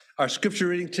Our scripture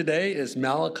reading today is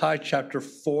Malachi chapter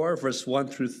 4, verse 1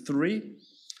 through 3.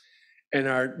 And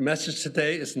our message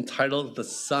today is entitled, The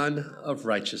Son of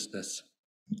Righteousness.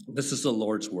 This is the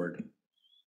Lord's word.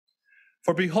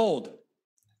 For behold,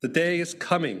 the day is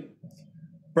coming,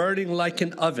 burning like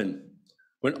an oven,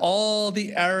 when all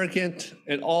the arrogant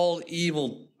and all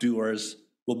evildoers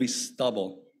will be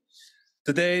stubble.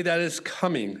 The day that is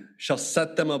coming shall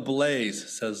set them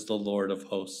ablaze, says the Lord of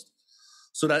hosts,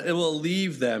 so that it will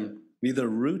leave them neither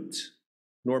root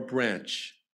nor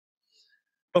branch.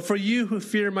 But for you who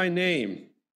fear my name,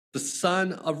 the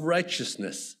Son of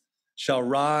Righteousness shall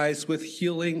rise with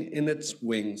healing in its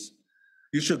wings.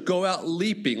 You shall go out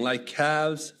leaping like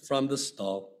calves from the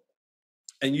stall,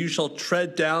 and you shall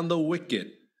tread down the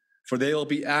wicked, for they will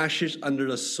be ashes under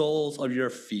the soles of your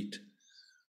feet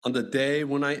on the day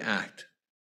when I act,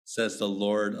 says the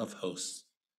Lord of hosts.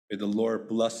 May the Lord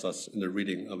bless us in the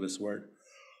reading of his word.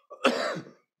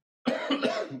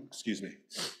 Excuse me.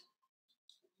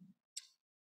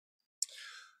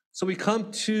 So we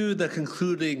come to the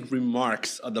concluding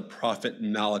remarks of the prophet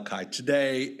Malachi.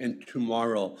 Today and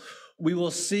tomorrow, we will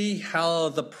see how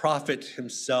the prophet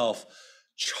himself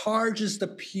charges the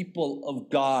people of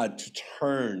God to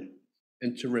turn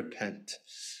and to repent,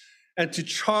 and to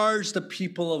charge the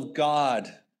people of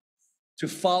God to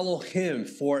follow him,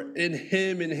 for in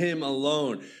him and him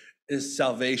alone is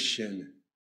salvation,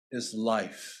 is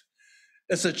life.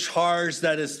 It's a charge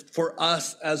that is for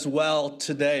us as well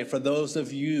today, for those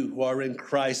of you who are in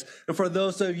Christ, and for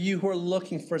those of you who are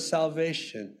looking for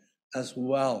salvation as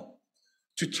well,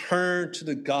 to turn to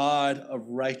the God of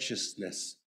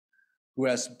righteousness, who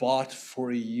has bought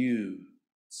for you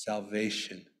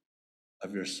salvation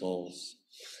of your souls.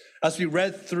 As we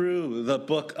read through the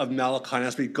book of Malachi, and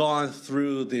as we've gone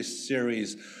through this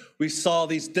series, we saw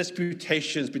these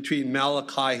disputations between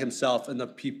Malachi himself and the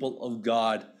people of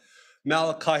God.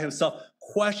 Malachi himself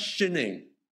questioning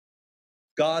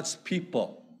God's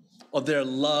people of their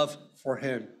love for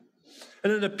him.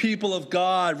 And then the people of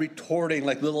God retorting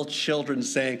like little children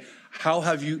saying, how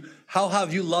have you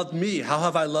loved me? How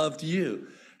have I loved you?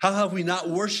 How have we not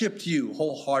worshiped you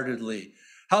wholeheartedly?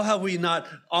 How have we not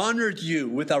honored you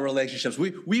with our relationships?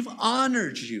 We've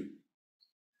honored you.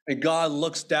 And God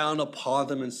looks down upon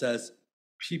them and says,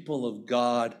 people of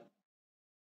God,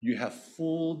 you have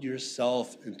fooled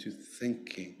yourself into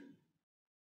thinking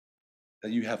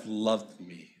that you have loved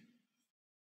me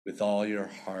with all your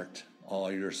heart,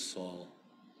 all your soul,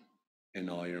 and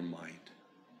all your mind.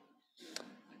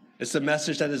 It's a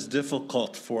message that is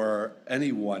difficult for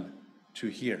anyone to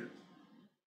hear.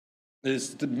 It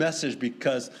is the message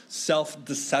because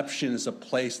self-deception is a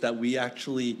place that we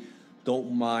actually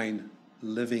don't mind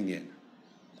living in.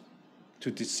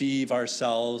 To deceive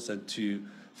ourselves and to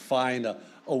find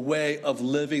a way of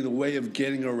living, a way of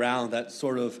getting around that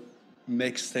sort of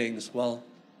makes things, well,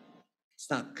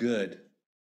 it's not good,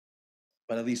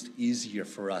 but at least easier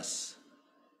for us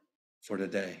for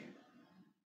today.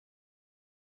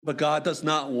 But God does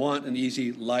not want an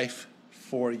easy life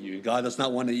for you. God does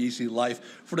not want an easy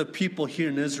life for the people here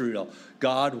in Israel.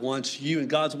 God wants you and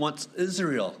God wants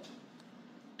Israel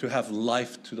to have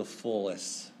life to the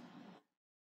fullest,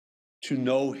 to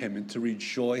know him and to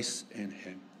rejoice in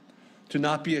him, to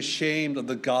not be ashamed of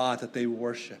the God that they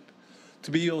worship, to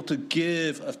be able to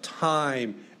give of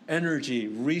time, energy,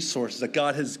 resources that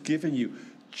God has given you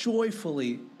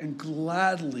joyfully and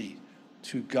gladly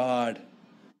to God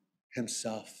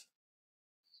himself.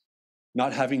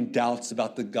 Not having doubts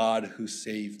about the God who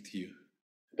saved you.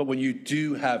 But when you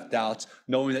do have doubts,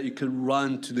 knowing that you can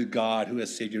run to the God who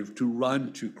has saved you, to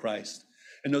run to Christ,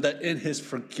 and know that in his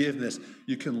forgiveness,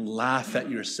 you can laugh at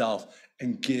yourself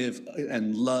and give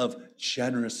and love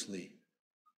generously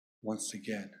once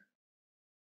again.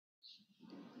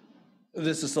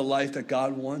 This is the life that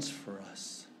God wants for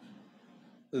us.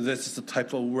 This is the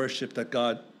type of worship that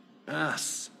God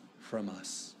asks from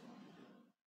us.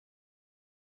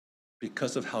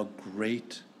 Because of how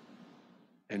great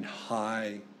and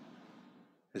high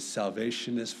his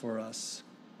salvation is for us,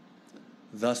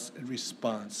 thus in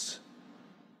response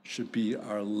should be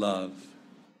our love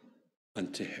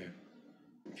unto him.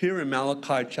 Here in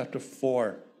Malachi chapter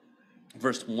 4,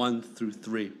 verse 1 through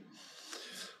 3,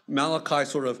 Malachi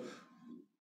sort of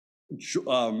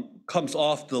comes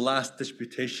off the last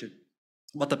disputation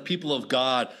about the people of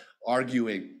God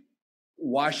arguing,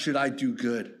 why should I do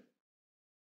good?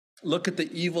 Look at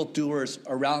the evildoers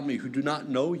around me who do not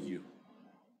know you.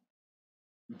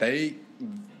 They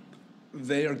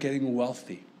are getting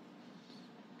wealthy.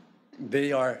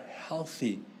 They are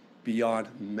healthy beyond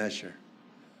measure.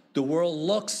 The world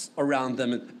looks around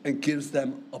them and gives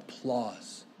them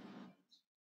applause.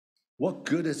 What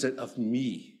good is it of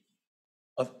me,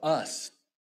 of us,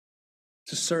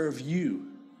 to serve you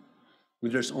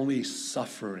when there's only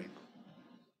suffering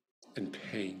and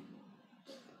pain?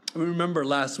 And remember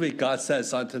last week, God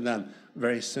says unto them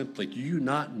very simply, do you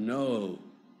not know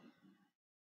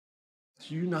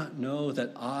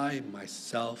that I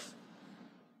myself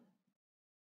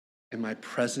and my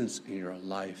presence in your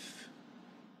life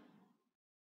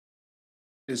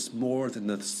is more than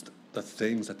the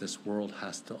things that this world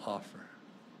has to offer?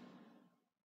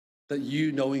 That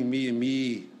you knowing me and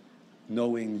me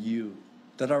knowing you,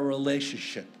 that our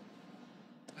relationship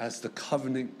as the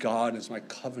covenant God, as my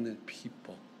covenant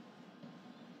people,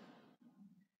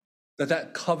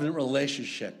 that covenant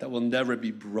relationship that will never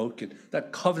be broken,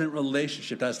 that covenant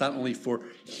relationship that's not only for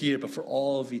here, but for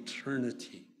all of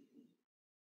eternity,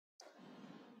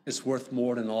 is worth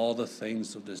more than all the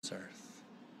things of this earth.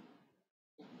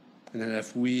 And then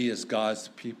if we as God's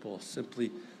people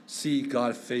simply see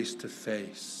God face to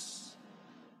face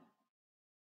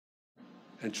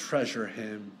and treasure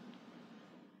him,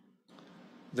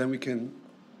 then we can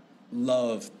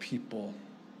love people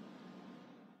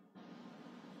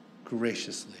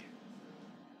graciously.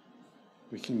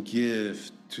 We can give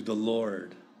to the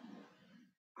Lord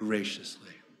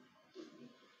graciously.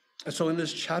 And so in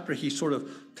this chapter, he sort of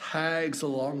tags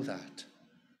along that.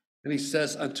 And he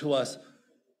says unto us,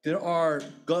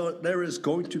 there is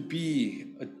going to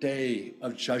be a day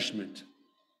of judgment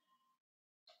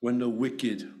when the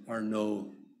wicked are no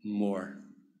more.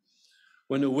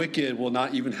 When the wicked will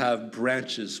not even have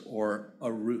branches or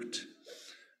a root.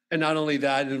 And not only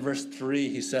that, in verse 3,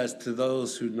 he says to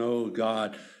those who know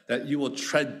God, that you will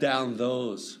tread down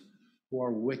those who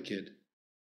are wicked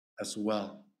as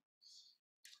well.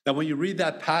 Now, when you read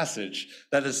that passage,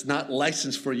 that is not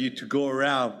licensed for you to go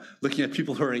around looking at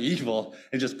people who are evil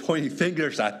and just pointing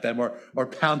fingers at them or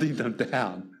pounding them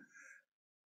down.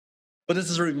 But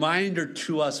this is a reminder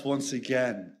to us once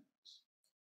again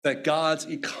that God's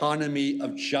economy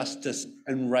of justice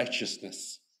and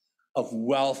righteousness, of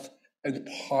wealth and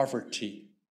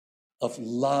poverty, of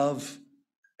love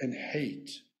and hate,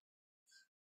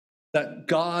 that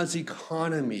God's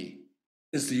economy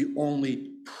is the only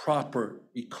proper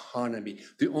economy,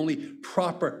 the only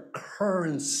proper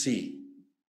currency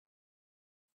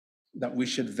that we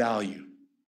should value.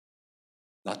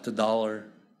 Not the dollar,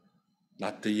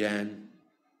 not the yen,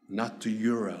 not the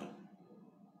euro,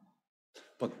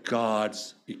 but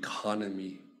God's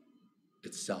economy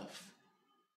itself.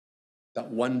 That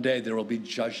one day there will be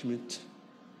judgment,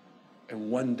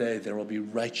 and one day there will be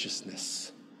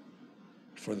righteousness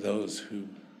for those who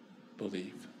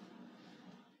believe.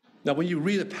 Now, when you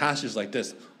read a passage like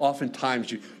this,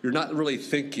 oftentimes you're not really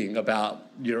thinking about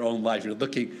your own life. You're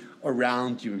looking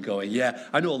around you and going, yeah,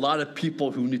 I know a lot of people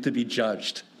who need to be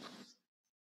judged.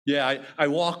 Yeah, I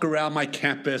walk around my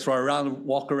campus or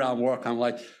walk around work. I'm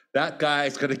like, that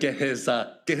guy's going to get his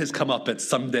comeuppance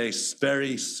someday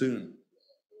very soon.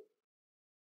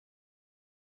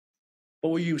 But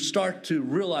when you start to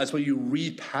realize when you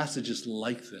read passages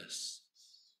like this,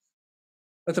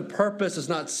 that the purpose is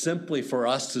not simply for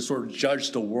us to sort of judge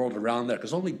the world around there,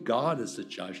 because only God is the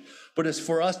judge, but it's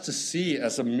for us to see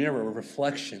as a mirror, a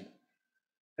reflection,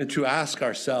 and to ask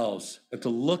ourselves and to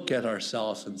look at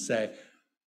ourselves and say,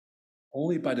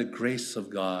 only by the grace of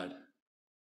God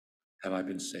have I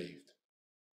been saved.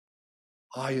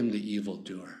 I am the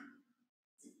evildoer.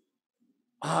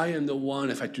 I am the one,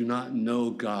 if I do not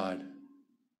know God,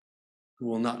 who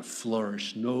will not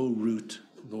flourish, no root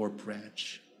nor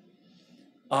branch.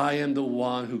 I am the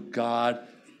one who God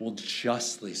will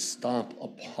justly stomp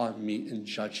upon me in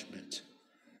judgment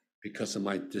because of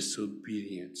my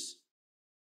disobedience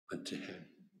unto him.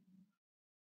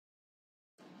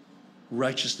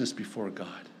 Righteousness before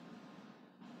God.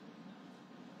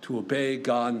 To obey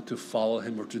God and to follow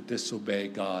him, or to disobey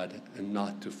God and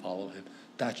not to follow him.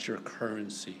 That's your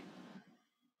currency.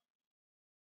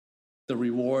 The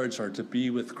rewards are to be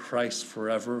with Christ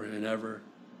forever and ever.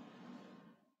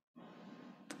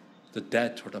 The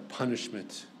debt or the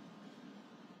punishment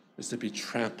is to be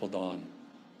trampled on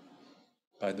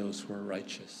by those who are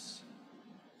righteous.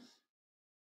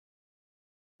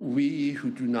 We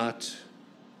who do not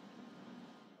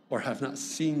or have not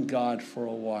seen God for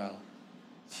a while,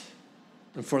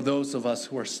 and for those of us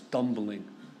who are stumbling,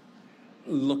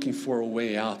 looking for a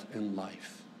way out in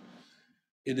life,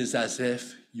 it is as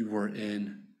if you were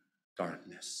in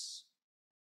darkness,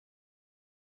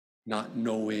 not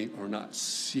knowing or not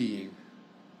seeing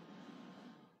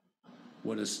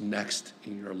what is next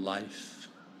in your life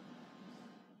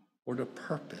or the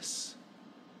purpose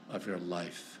of your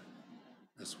life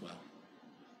as well.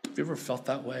 Have you ever felt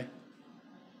that way?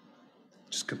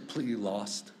 completely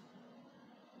lost.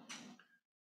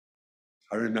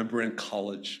 I remember in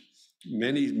college,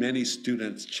 many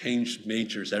students changed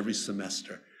majors every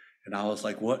semester. And I was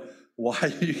like, what? Why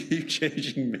do you keep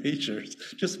changing majors?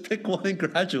 Just pick one and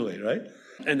graduate, right?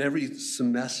 And every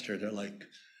semester, they're like,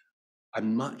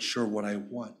 I'm not sure what I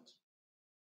want.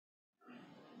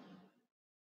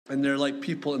 And they're like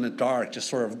people in the dark, just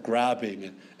sort of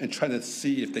grabbing and trying to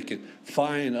see if they can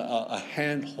find a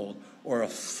handhold or a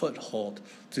foothold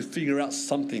to figure out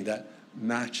something that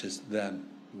matches them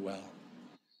well.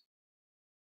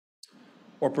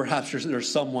 Or perhaps there's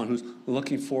someone who's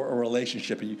looking for a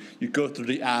relationship, and you go through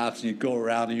the apps and you go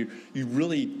around and you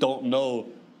really don't know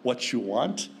what you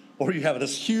want, or you have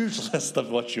this huge list of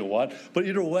what you want, but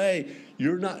either way,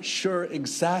 you're not sure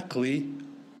exactly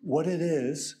what it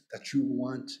is that you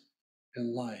want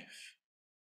in life.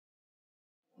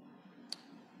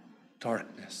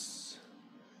 Darkness.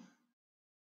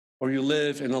 Or you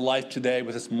live in a life today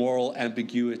with this moral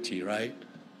ambiguity, right?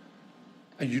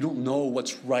 And you don't know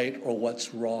what's right or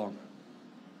what's wrong.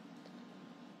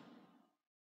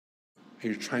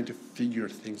 And you're trying to figure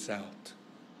things out.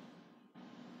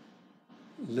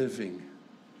 Living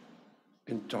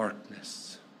in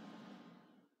darkness.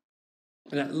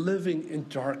 And that living in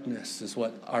darkness is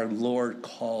what our Lord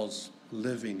calls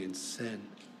living in sin.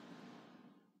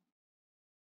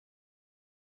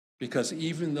 Because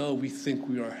even though we think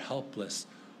we are helpless,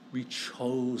 we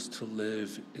chose to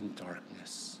live in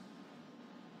darkness.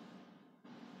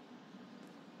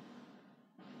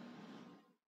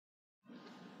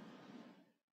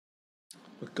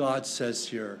 What God says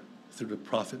here through the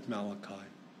prophet Malachi,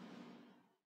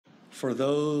 for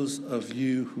those of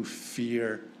you who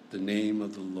fear the name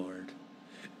of the Lord,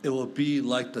 it will be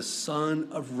like the sun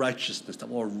of righteousness that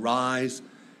will rise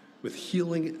with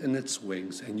healing in its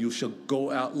wings, and you shall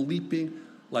go out leaping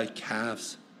like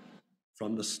calves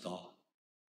from the stall.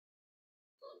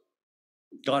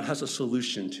 God has a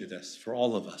solution to this for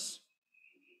all of us.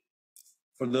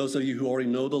 For those of you who already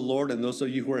know the Lord and those of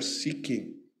you who are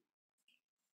seeking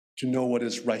to know what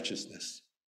is righteousness.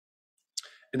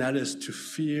 And that is to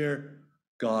fear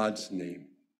God's name.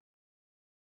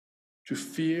 To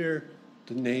fear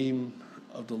the name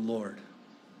of the Lord.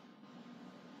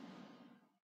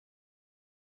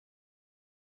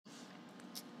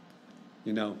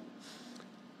 You know,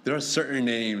 there are certain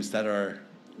names that are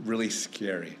really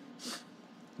scary.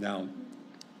 Now,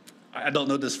 I don't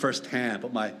know this firsthand,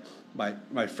 but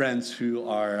my friends who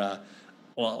are,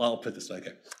 well, I'll put it this way.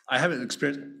 Okay. I haven't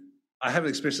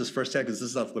experienced this firsthand because this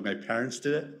is not when my parents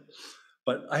did it.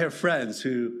 But I have friends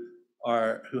who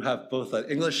have both an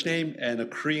English name and a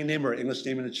Korean name, or an English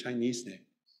name and a Chinese name.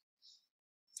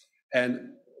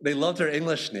 And they love their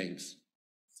English names,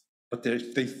 but they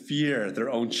fear their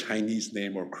own Chinese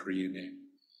name or Korean name.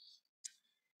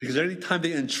 Because every time they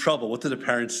get in trouble, what do the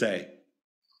parents say?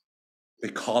 They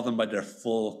call them by their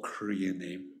full Korean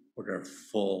name or their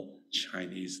full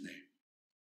Chinese name.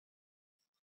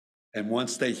 And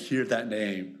once they hear that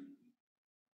name,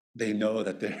 they know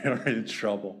that they are in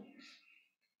trouble.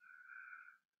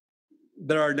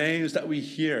 There are names that we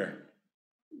hear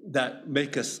that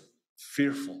make us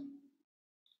fearful,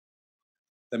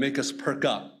 that make us perk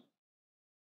up,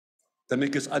 that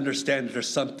make us understand that there's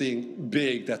something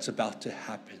big that's about to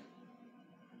happen.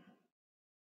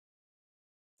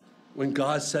 When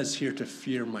God says here to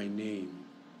fear my name,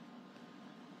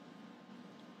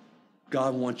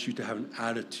 God wants you to have an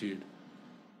attitude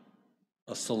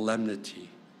of solemnity,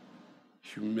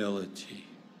 humility,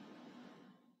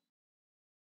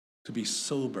 to be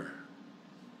sober.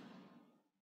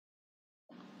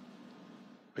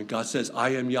 When God says, I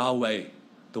am Yahweh,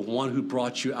 the one who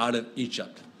brought you out of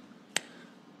Egypt, you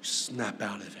snap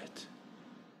out of it.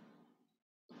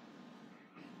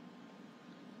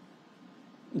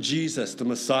 Jesus, the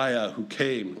Messiah who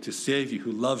came to save you,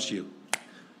 who loves you,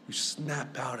 you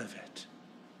snap out of it.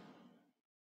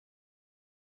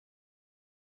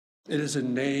 It is a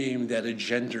name that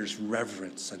engenders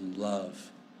reverence and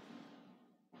love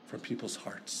from people's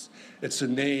hearts. It's a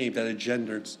name that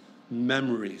engenders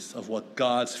memories of what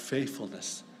God's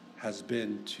faithfulness has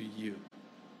been to you.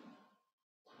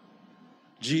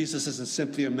 Jesus isn't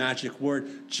simply a magic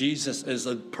word. Jesus is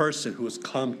a person who has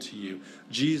come to you.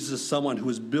 Jesus is someone who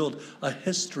has built a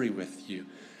history with you.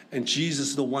 And Jesus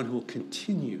is the one who will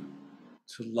continue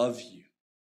to love you,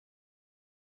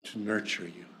 to nurture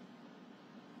you.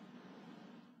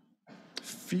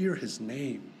 Fear his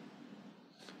name.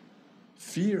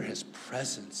 Fear his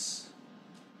presence.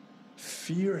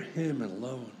 Fear him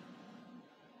alone.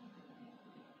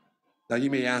 Now you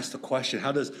may ask the question,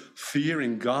 how does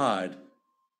fearing God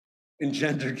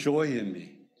engender joy in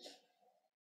me?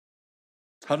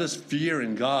 How does fear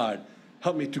in God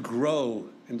help me to grow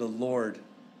in the Lord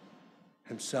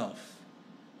himself?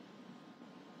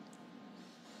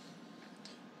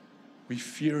 We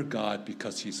fear God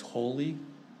because he's holy,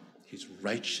 he's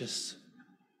righteous,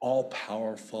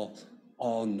 all-powerful,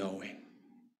 all-knowing.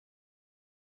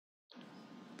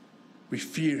 We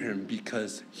fear him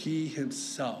because he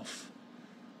himself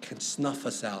can snuff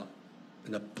us out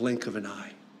in a blink of an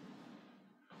eye.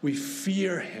 We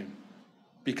fear him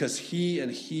because he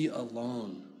and he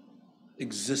alone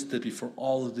existed before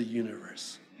all of the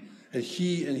universe. And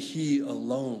he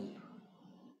alone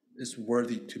is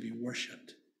worthy to be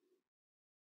worshipped.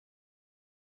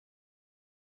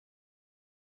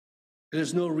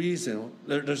 There's no reason,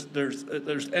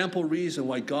 there's ample reason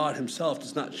why God himself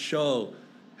does not show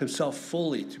himself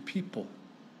fully to people.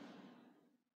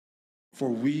 For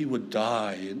we would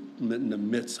die in the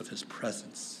midst of his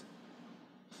presence.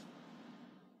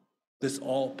 This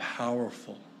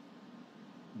all-powerful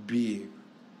being,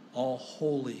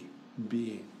 all-holy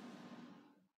being,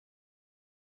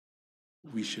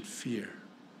 we should fear.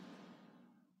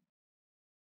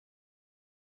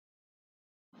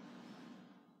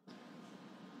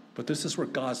 But this is where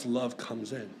God's love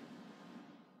comes in.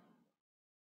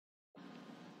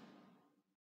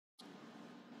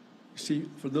 You see,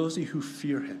 for those of you who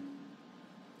fear him,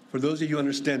 for those of you who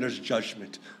understand there's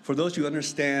judgment, for those who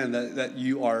understand that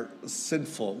you are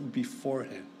sinful before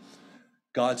him,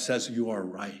 God says you are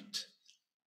right.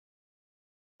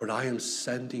 But I am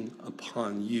sending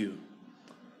upon you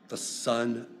the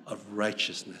Son of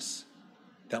righteousness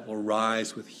that will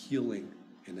rise with healing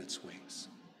in its wings.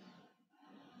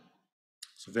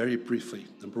 So very briefly,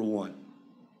 number one,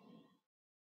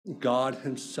 God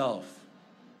himself,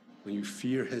 when you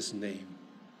fear his name,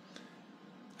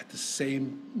 at the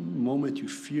same moment you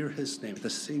fear his name, at the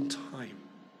same time,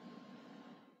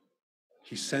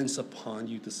 he sends upon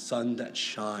you the sun that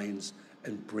shines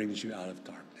and brings you out of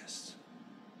darkness.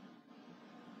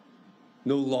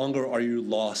 No longer are you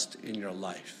lost in your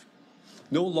life.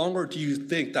 No longer do you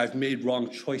think that I've made wrong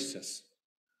choices.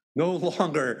 No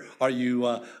longer are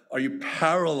you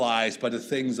paralyzed by the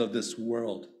things of this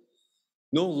world.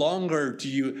 No longer do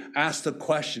you ask the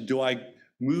question, do I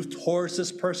move towards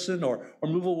this person or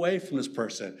move away from this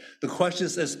person? The question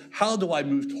is, how do I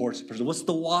move towards this person? What's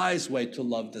the wise way to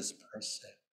love this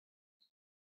person?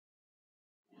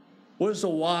 What is the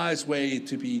wise way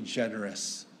to be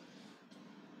generous?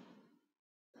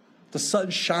 The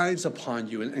sun shines upon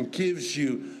you and gives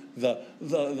you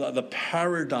the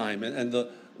paradigm and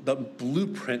the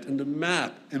blueprint and the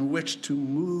map in which to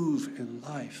move in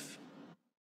life.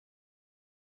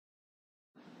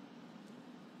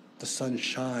 The sun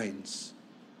shines.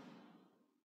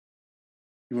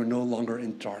 You are no longer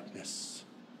in darkness.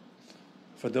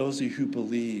 For those of you who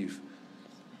believe,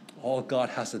 all God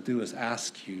has to do is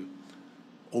ask you,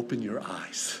 open your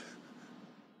eyes.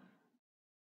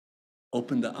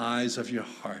 Open the eyes of your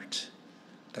heart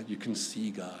that you can see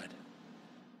God.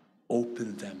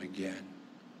 Open them again.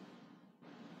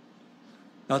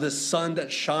 Now, this sun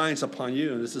that shines upon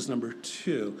you, and this is number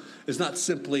two, is not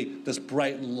simply this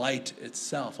bright light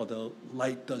itself, although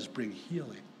light does bring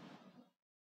healing.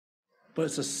 But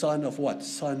it's a sun of what?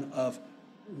 Sun of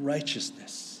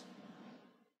righteousness.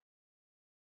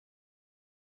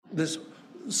 This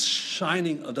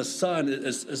shining of the sun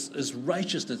is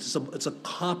righteousness. It's a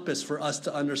compass for us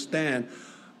to understand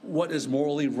what is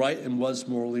morally right and what's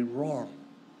morally wrong.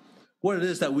 What it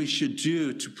is that we should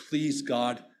do to please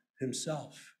God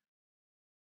himself.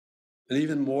 And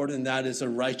even more than that is a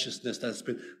righteousness that's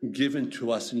been given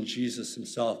to us in Jesus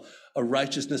himself. A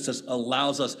righteousness that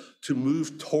allows us to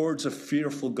move towards a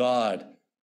fearful God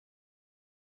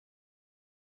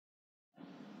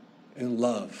in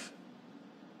love.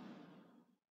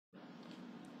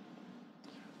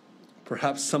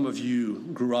 Perhaps some of you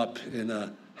grew up in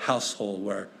a household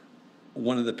where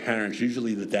one of the parents,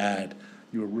 usually the dad,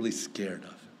 you were really scared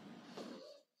of.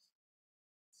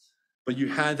 But you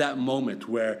had that moment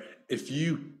where if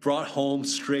you brought home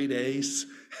straight A's,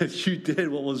 if you did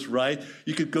what was right,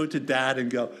 you could go to dad and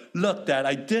go, look, Dad,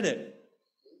 I did it.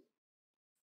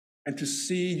 And to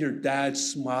see your dad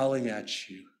smiling at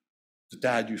you, the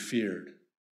dad you feared,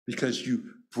 because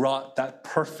you brought that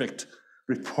perfect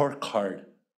report card,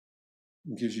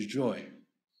 it gives you joy.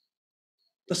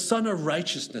 The Son of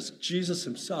Righteousness, Jesus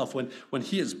himself, when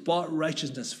he has bought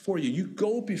righteousness for you, you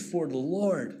go before the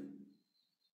Lord,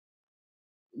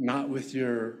 not with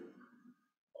your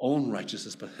own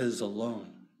righteousness, but his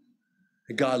alone.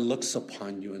 And God looks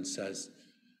upon you and says,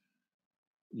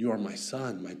 you are my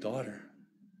son, my daughter.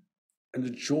 And the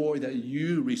joy that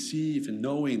you receive in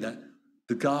knowing that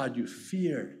the God you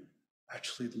feared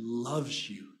actually loves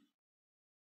you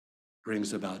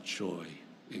brings about joy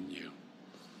in you.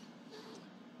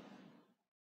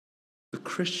 The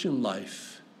Christian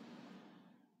life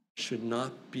should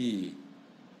not be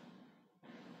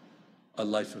a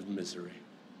life of misery.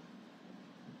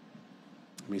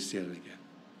 Let me say it again.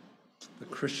 The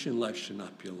Christian life should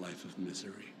not be a life of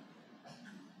misery.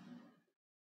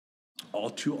 All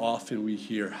too often we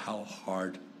hear how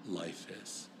hard life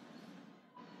is,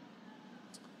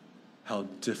 how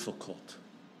difficult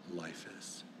life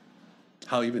is,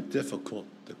 how even difficult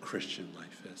the Christian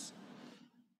life is.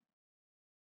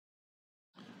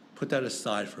 Put that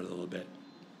aside for a little bit.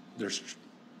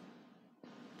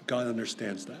 God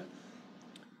understands that.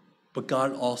 But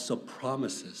God also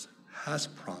has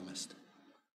promised,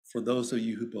 for those of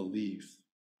you who believe,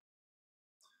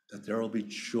 that there will be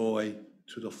joy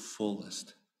to the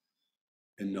fullest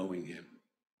in knowing him.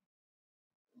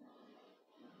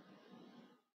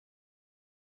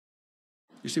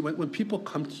 You see, when people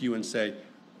come to you and say,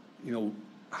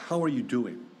 how are you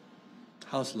doing?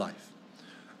 How's life?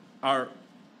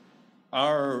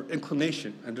 Our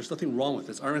inclination, and there's nothing wrong with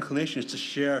this, our inclination is to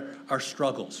share our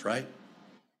struggles, right?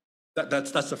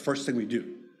 That's the first thing we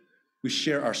do. We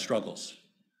share our struggles.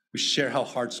 We share how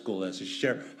hard school is. We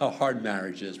share how hard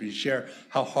marriage is. We share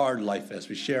how hard life is.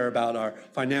 We share about our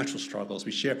financial struggles.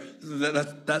 We share,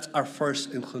 that's our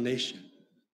first inclination.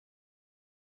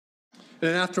 And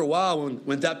then after a while,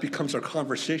 when that becomes our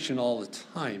conversation all the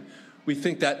time, we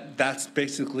think that that's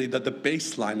basically the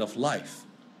baseline of life,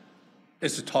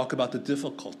 is to talk about the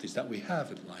difficulties that we have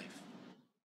in life.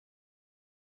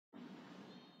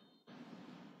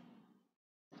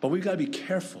 But we've got to be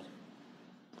careful.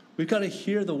 We've got to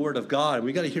hear the word of God, and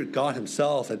we've got to hear God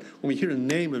himself. And when we hear the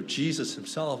name of Jesus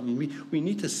himself, and we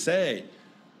need to say,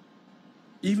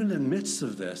 even in the midst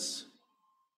of this,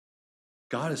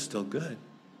 God is still good.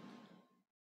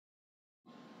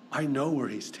 I know where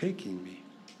he's taking me.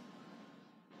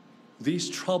 These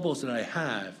troubles that I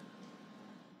have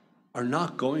are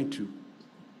not going to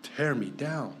tear me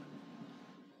down,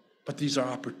 but these are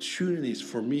opportunities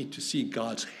for me to see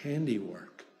God's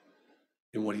handiwork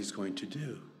in what he's going to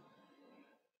do.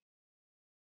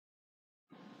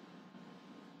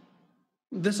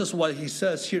 This is what he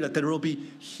says here, that there will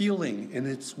be healing in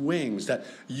its wings, that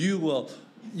you will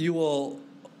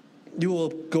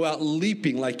go out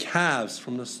leaping like calves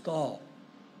from the stall.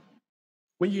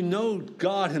 When you know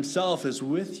God himself is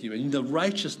with you and the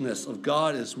righteousness of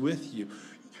God is with you,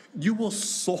 you will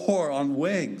soar on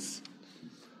wings.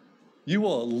 You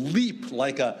will leap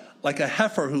like a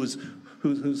heifer who's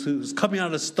coming out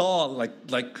of the stall,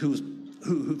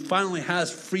 who finally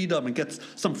has freedom and gets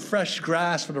some fresh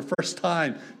grass for the first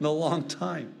time in a long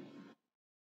time.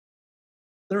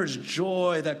 There is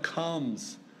joy that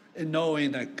comes in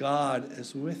knowing that God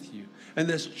is with you. And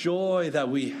this joy that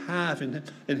we have in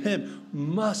him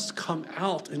must come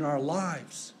out in our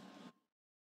lives.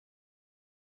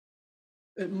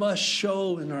 It must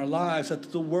show in our lives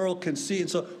that the world can see. And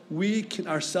so we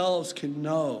ourselves can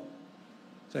know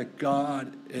that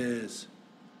God is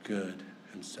good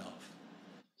himself.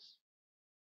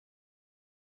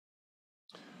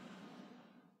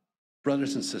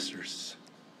 Brothers and sisters,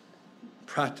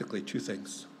 practically two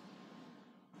things.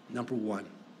 Number one,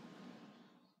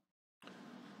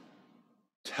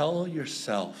 tell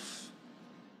yourself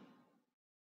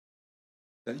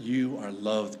that you are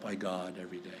loved by God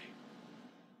every day.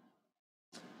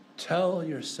 Tell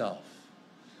yourself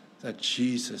that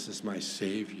Jesus is my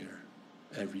Savior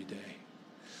every day.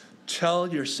 Tell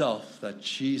yourself that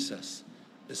Jesus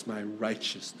is my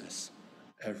righteousness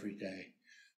every day.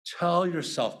 Tell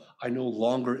yourself, I no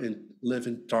longer live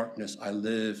in darkness, I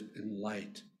live in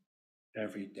light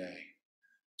every day.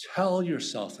 Tell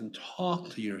yourself and talk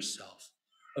to yourself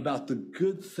about the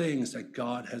good things that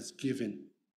God has given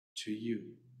to you.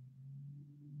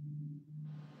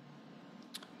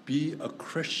 Be a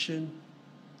Christian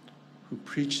who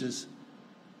preaches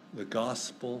the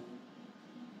gospel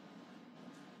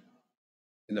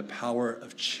and the power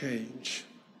of change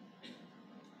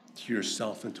to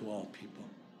yourself and to all people.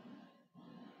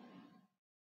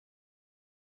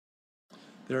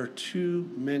 There are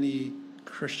too many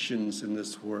Christians in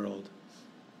this world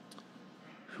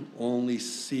who only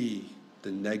see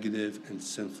the negative and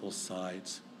sinful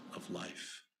sides of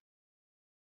life.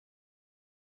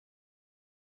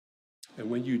 And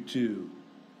when you do,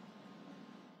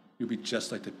 you'll be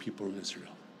just like the people of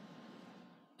Israel.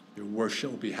 Your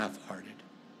worship will be half-hearted.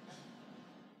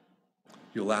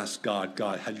 You'll ask God,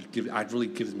 I'd really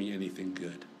given me anything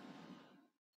good.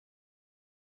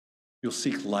 You'll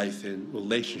seek life in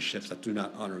relationships that do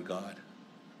not honor God.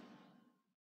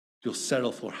 You'll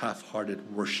settle for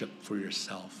half-hearted worship for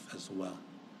yourself as well.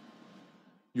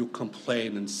 You'll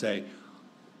complain and say,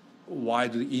 why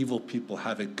do evil people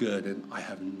have it good and I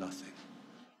have nothing?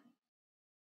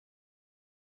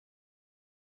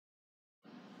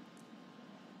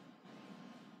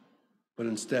 But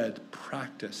instead,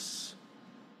 practice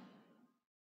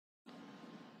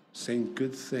saying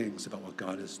good things about what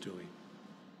God is doing.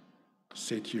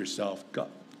 Say to yourself,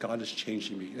 God is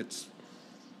changing me.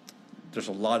 There's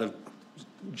a lot of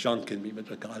junk in me,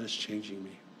 but God is changing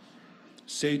me.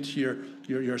 Say to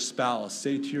your spouse,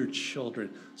 say to your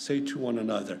children, say to one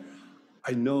another,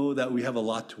 I know that we have a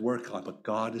lot to work on, but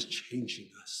God is changing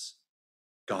us.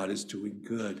 God is doing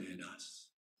good in us.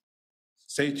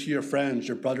 Say to your friends,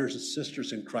 your brothers and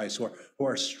sisters in Christ who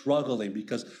are struggling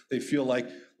because they feel like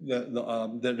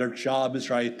their job is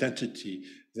their identity,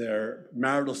 their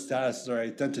marital status is their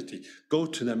identity. Go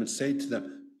to them and say to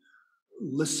them,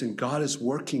 listen, God is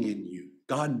working in you.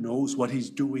 God knows what he's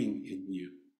doing in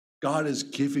you. God is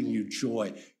giving you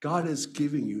joy. God is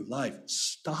giving you life.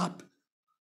 Stop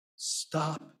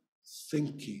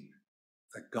thinking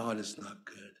that God is not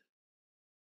good.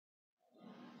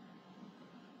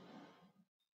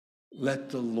 Let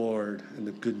the Lord and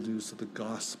the good news of the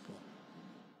gospel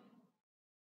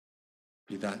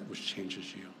be that which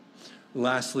changes you.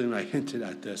 Lastly, and I hinted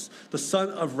at this, the Son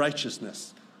of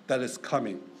Righteousness that is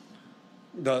coming,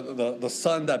 the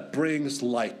sun that brings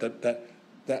light,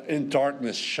 that in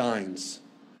darkness shines,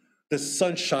 the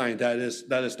sunshine that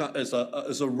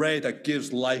is a ray that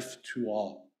gives life to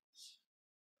all.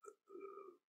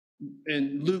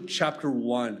 In Luke chapter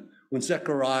 1, when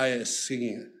Zechariah is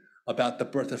singing about the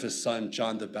birth of his son,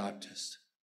 John the Baptist,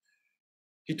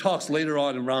 he talks later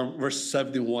on around verse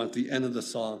 71, at the end of the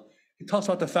song, he talks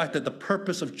about the fact that the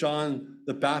purpose of John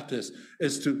the Baptist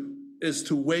is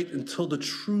to wait until the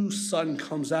true sun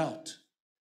comes out.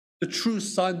 The true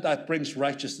sun that brings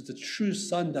righteousness, the true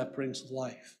sun that brings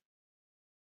life.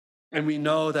 And we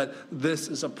know that this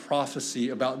is a prophecy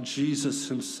about Jesus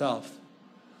himself,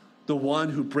 the one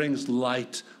who brings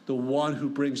light, the one who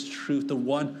brings truth, the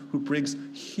one who brings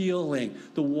healing,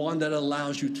 the one that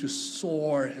allows you to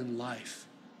soar in life.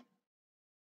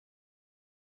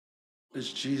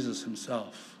 Is Jesus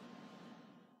himself.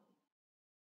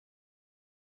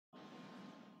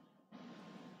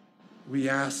 We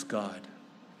ask God,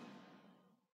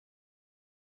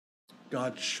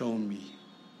 show me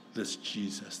this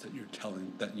Jesus that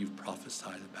that you've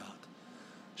prophesied about.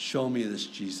 Show me this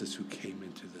Jesus who came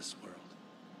into this world.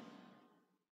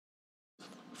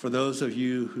 For those of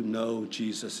you who know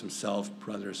Jesus himself,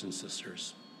 brothers and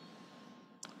sisters,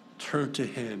 turn to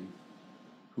him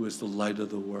who is the light of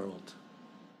the world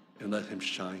and let him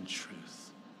shine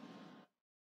truth.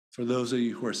 For those of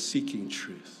you who are seeking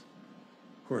truth,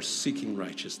 who are seeking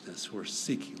righteousness, who are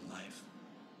seeking life,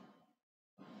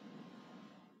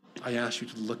 I ask you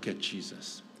to look at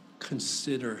Jesus.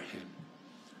 Consider him.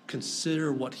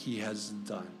 Consider what he has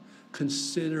done.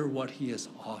 Consider what he has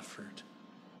offered.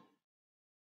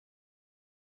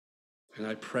 And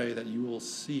I pray that you will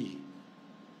see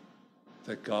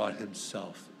that God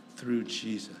himself, through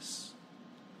Jesus,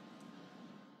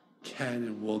 can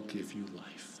and will give you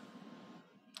life.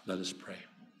 Let us pray.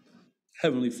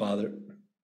 Heavenly Father,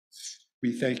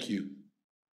 we thank you,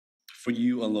 for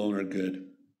you alone are good.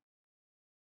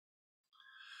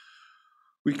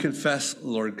 We confess,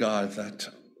 Lord God, that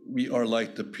we are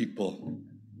like the people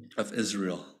of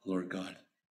Israel, Lord God,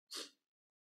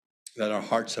 that our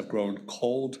hearts have grown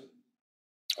cold,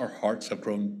 our hearts have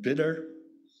grown bitter,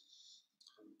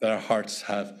 that our hearts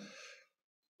have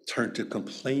turned to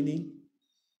complaining,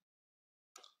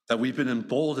 that we've been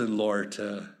emboldened, Lord,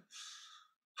 to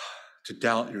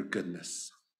doubt your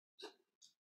goodness.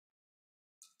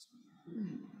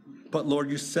 But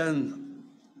Lord, you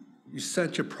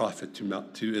sent your prophet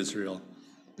to Israel,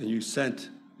 and you sent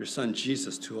your son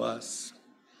Jesus to us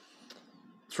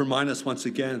to remind us once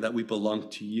again that we belong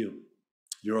to you.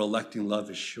 Your electing love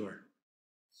is sure.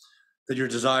 That your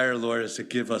desire, Lord, is to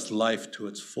give us life to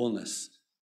its fullness,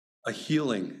 a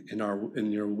healing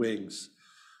in your wings,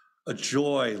 a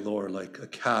joy, Lord, like a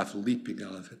calf leaping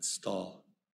out of its stall.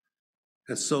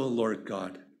 And so, Lord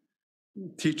God,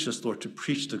 teach us, Lord, to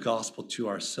preach the gospel to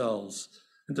ourselves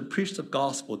and to preach the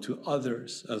gospel to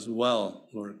others as well,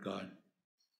 Lord God.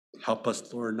 Help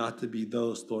us, Lord, not to be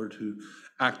those, Lord, who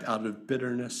act out of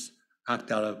bitterness,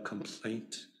 act out of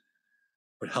complaint,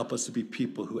 but help us to be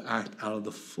people who act out of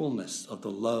the fullness of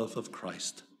the love of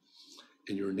Christ.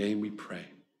 In your name we pray.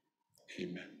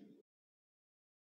 Amen.